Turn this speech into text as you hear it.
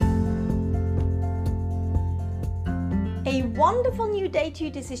wonderful new day to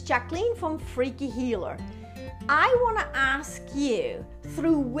you. This is Jacqueline from Freaky Healer. I want to ask you,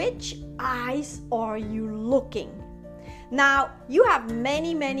 through which eyes are you looking? Now, you have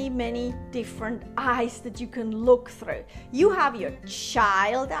many different eyes that you can look through. You have your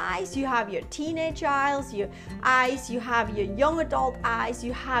child eyes, you have your teenage eyes, you have your young adult eyes,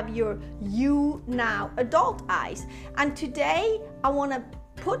 you have your you now adult eyes. And today, I want to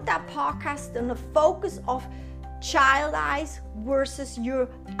put that podcast on the focus of child eyes versus your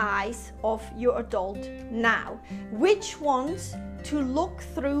eyes of your adult now. Which ones to look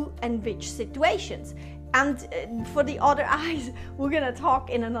through and which situations. And for the other eyes, we're going to talk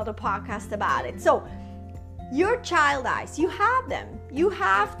in another podcast about it. So, your child eyes, you have them. You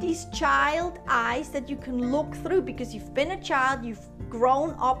have these child eyes that you can look through because you've been a child, you've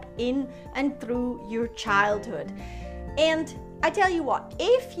grown up in and through your childhood. And I tell you what,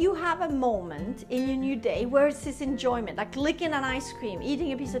 if you have a moment in your new day where it's this enjoyment, like licking an ice cream,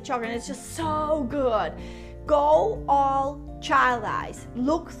 eating a piece of chocolate, and it's just so good, go all child eyes.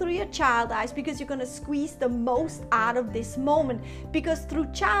 Look through your child eyes because you're going to squeeze the most out of this moment, because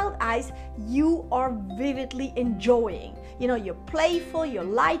through child eyes you are vividly enjoying. You know, you're playful, you're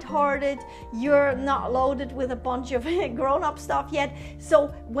lighthearted, you're not loaded with a bunch of grown-up stuff yet. So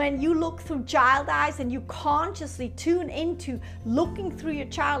when you look through child eyes and you consciously tune into looking through your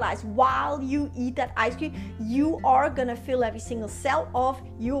child eyes while you eat that ice cream, you are going to feel every single cell of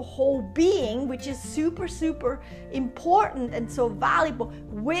your whole being, which is super important and so valuable,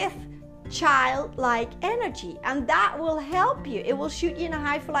 with childlike energy. And that will help you. It will shoot you in a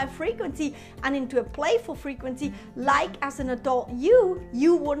high for life frequency and into a playful frequency, like as an adult you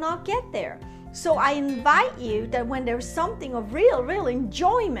will not get there. So I invite you that when there's something of real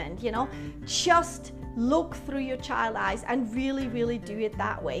enjoyment, you know, just look through your child eyes and really do it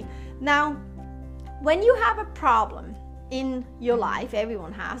that way. Now, when you have a problem in your life,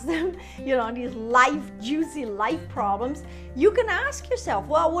 everyone has them, you know, these juicy life problems, you can ask yourself,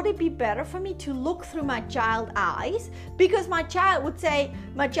 well, would it be better for me to look through my child eyes? Because my child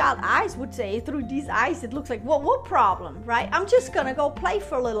eyes would say, through these eyes, it looks like, well, what problem, right? I'm just gonna go play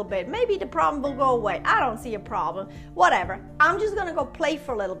for a little bit. Maybe the problem will go away. I don't see a problem, whatever. I'm just gonna go play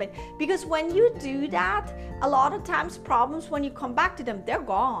for a little bit. Because when you do that, a lot of times problems, when you come back to them, they're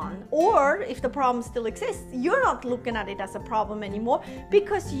gone. Or if the problem still exists, you're not looking at it as a problem anymore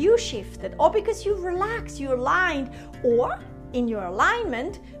because you shifted, or because you relaxed, you aligned, or in your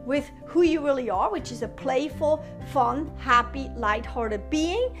alignment with who you really are, which is a playful, fun, happy, lighthearted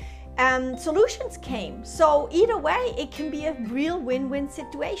being, and solutions came. So either way, it can be a real win-win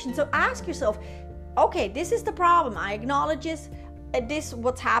situation. So ask yourself, okay, this is the problem. I acknowledge this,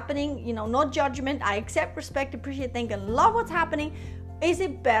 what's happening, you know, no judgment. I accept, respect, appreciate, thank, and love what's happening. Is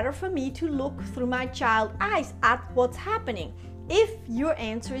it better for me to look through my child eyes at what's happening? If your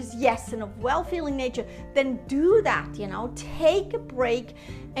answer is yes and of well-feeling nature, then do that, you know, take a break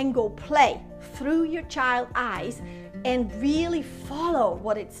and go play through your child eyes and really follow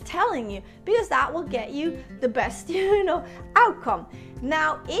what it's telling you, because that will get you the best, you know, outcome.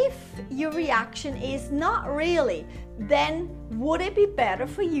 Now, if your reaction is not really, then would it be better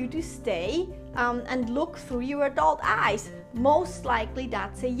for you to stay and look through your adult eyes? Most likely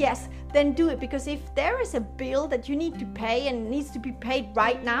that's a yes. Then do it, because if there is a bill that you need to pay and needs to be paid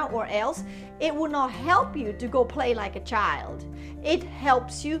right now, or else it will not help you to go play like a child. It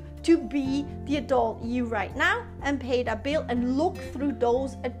helps you to be the adult you right now and pay that bill and look through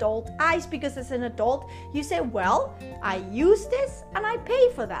those adult eyes, because as an adult you say, well, I use this and I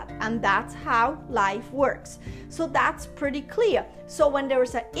pay for that, and that's how life works. So that's pretty clear. So when there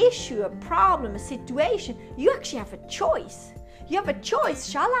is an issue, a problem, a situation, you actually have a choice. You have a choice.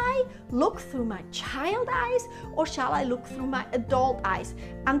 Shall I look through my child eyes, or shall I look through my adult eyes,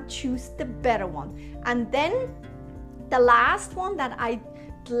 and choose the better one? And then the last one that I'd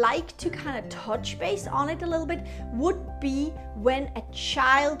like to kind of touch base on it a little bit would be when a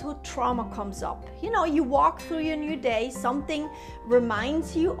childhood trauma comes up. You know, you walk through your new day, something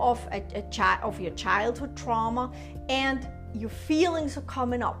reminds you of your childhood trauma, and your feelings are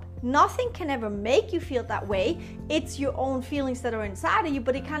coming up. Nothing can ever make you feel that way. It's your own feelings that are inside of you,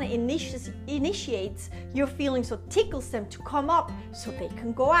 but it kind of initiates your feelings, or tickles them to come up so they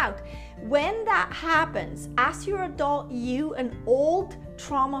can go out. When that happens, as your adult you and old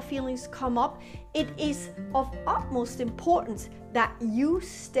trauma feelings come up, it is of utmost importance that you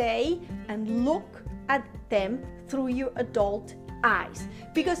stay and look at them through your adult eyes.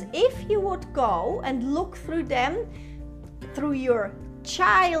 Because if you would go and look through them through your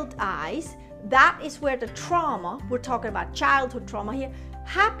child eyes, that is where the trauma, we're talking about childhood trauma here,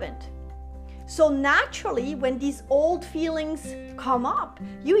 happened. So naturally, when these old feelings come up,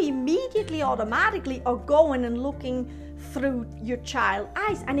 you immediately automatically are going and looking through your child's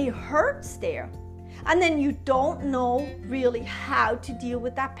eyes, and it hurts there. And then you don't know really how to deal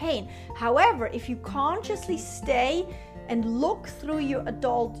with that pain. However, if you consciously stay and look through your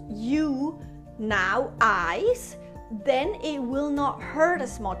adult you now eyes, then it will not hurt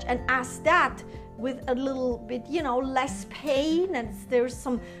as much. And as that, with a little bit, less pain, and there's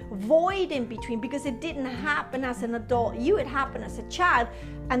some void in between, because it didn't happen as an adult you, it happened as a child,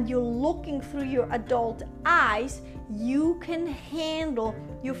 and you're looking through your adult eyes, you can handle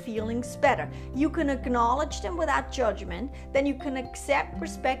your feelings better. You can acknowledge them without judgment. Then you can accept,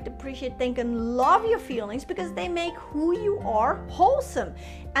 respect, appreciate, think, and love your feelings, because they make who you are wholesome.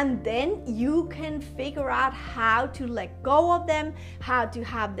 And then you can figure out how to let go of them, how to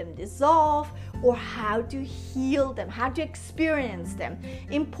have them dissolve, or how to heal them, how to experience them.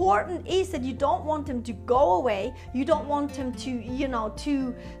 Important is that you don't want them to go away. You don't want them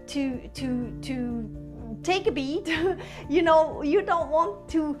to take a beat. You don't want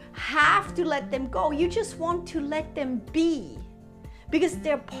to have to let them go. You just want to let them be, because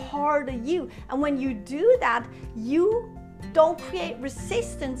they're part of you. And when you do that, you don't create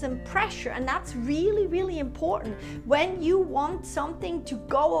resistance and pressure, and that's really, really important. When you want something to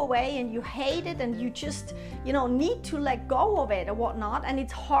go away and you hate it and you just need to let go of it or whatnot, and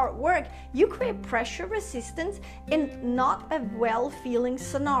it's hard work, you create pressure, resistance in not a well-feeling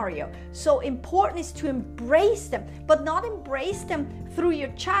scenario. So important is to embrace them, but not embrace them through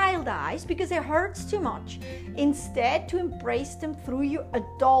your child eyes, because it hurts too much. Instead, to embrace them through your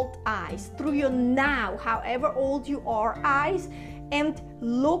adult eyes, through your now, however old you are, eyes, and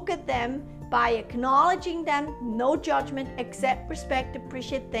look at them by acknowledging them, no judgment, accept, respect,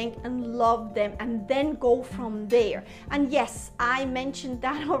 appreciate, thank, and love them, and then go from there. And yes, I mentioned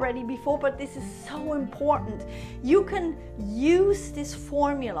that already before, but this is so important. You can use this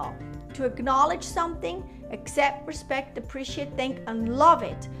formula to acknowledge something, accept, respect, appreciate, thank, and love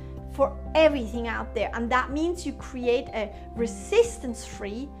it for everything out there. And that means you create a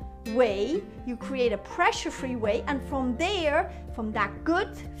resistance-free way, you create a pressure-free way, and from there, from that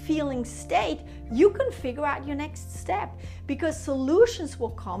good feeling state, you can figure out your next step, because solutions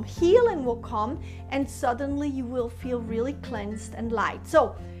will come, healing will come, and suddenly you will feel really cleansed and light.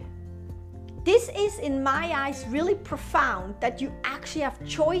 So this is, in my eyes, really profound, that you actually have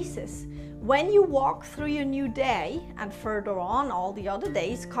choices. When you walk through your new day, and further on, all the other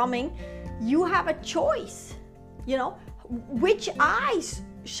days coming, you have a choice. Which eyes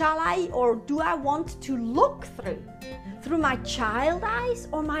shall I, or do I want to look through? Through my child eyes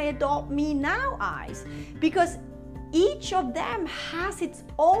or my adult me now eyes? Because each of them has its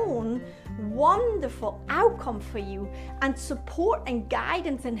own wonderful outcome for you, and support and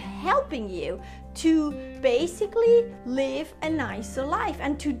guidance and helping you to basically live a nicer life,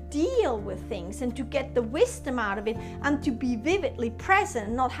 and to deal with things, and to get the wisdom out of it, and to be vividly present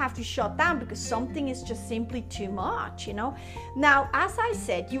and not have to shut down because something is just simply too much. Now, as I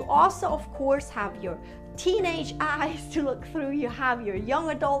said, you also of course have your teenage eyes to look through, you have your young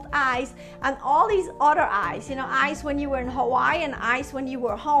adult eyes, and all these other eyes, eyes when you were in Hawaii, and eyes when you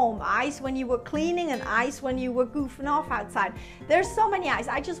were home, eyes when you were cleaning, and eyes when you were goofing off outside. There's so many eyes.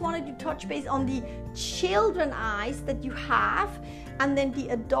 I just wanted to touch base on the children eyes that you have, and then the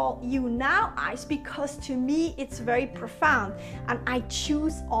adult you now eyes, because to me it's very profound, and I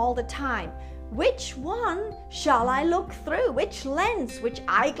choose all the time. Which one shall I look through? Which lens, which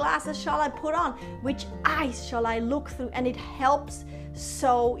eyeglasses shall I put on? Which eyes shall I look through? And it helps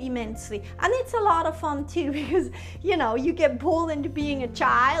so immensely. And it's a lot of fun too, because you get pulled into being a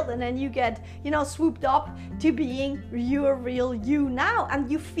child, and then you get swooped up to being your real you now,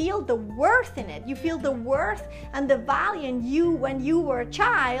 and you feel the worth in it. You feel the worth and the value in you when you were a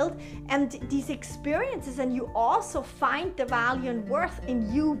child, and these experiences, and you also find the value and worth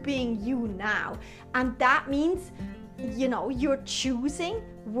in you being you now. And that means you're choosing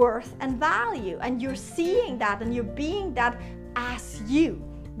worth and value, and you're seeing that, and you're being that as you,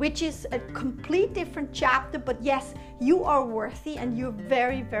 which is a complete different chapter. But yes, you are worthy, and you're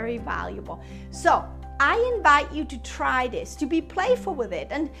very, very valuable. So I invite you to try this, to be playful with it,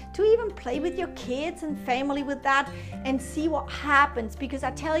 and to even play with your kids and family with that, and see what happens. Because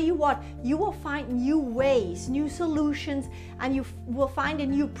I tell you what, you will find new ways, new solutions, and you will find a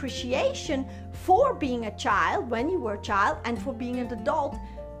new appreciation for being a child when you were a child, and for being an adult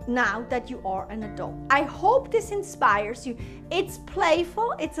now that you are an adult. I hope this inspires you. It's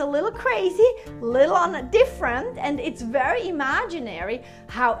playful, it's a little crazy, little different, and it's very imaginary.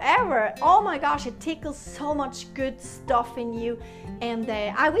 However, oh my gosh, it tickles so much good stuff in you, and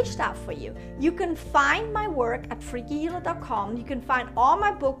I wish that for you. You can find my work at freakyhealer.com. You can find all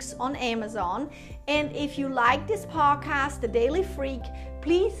my books on Amazon, and if you like this podcast, The Daily Freak,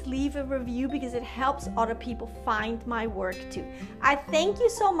 please leave a review because it helps other people find my work too. I thank you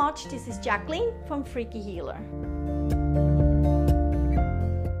so much. This is Jacqueline from Freaky Healer.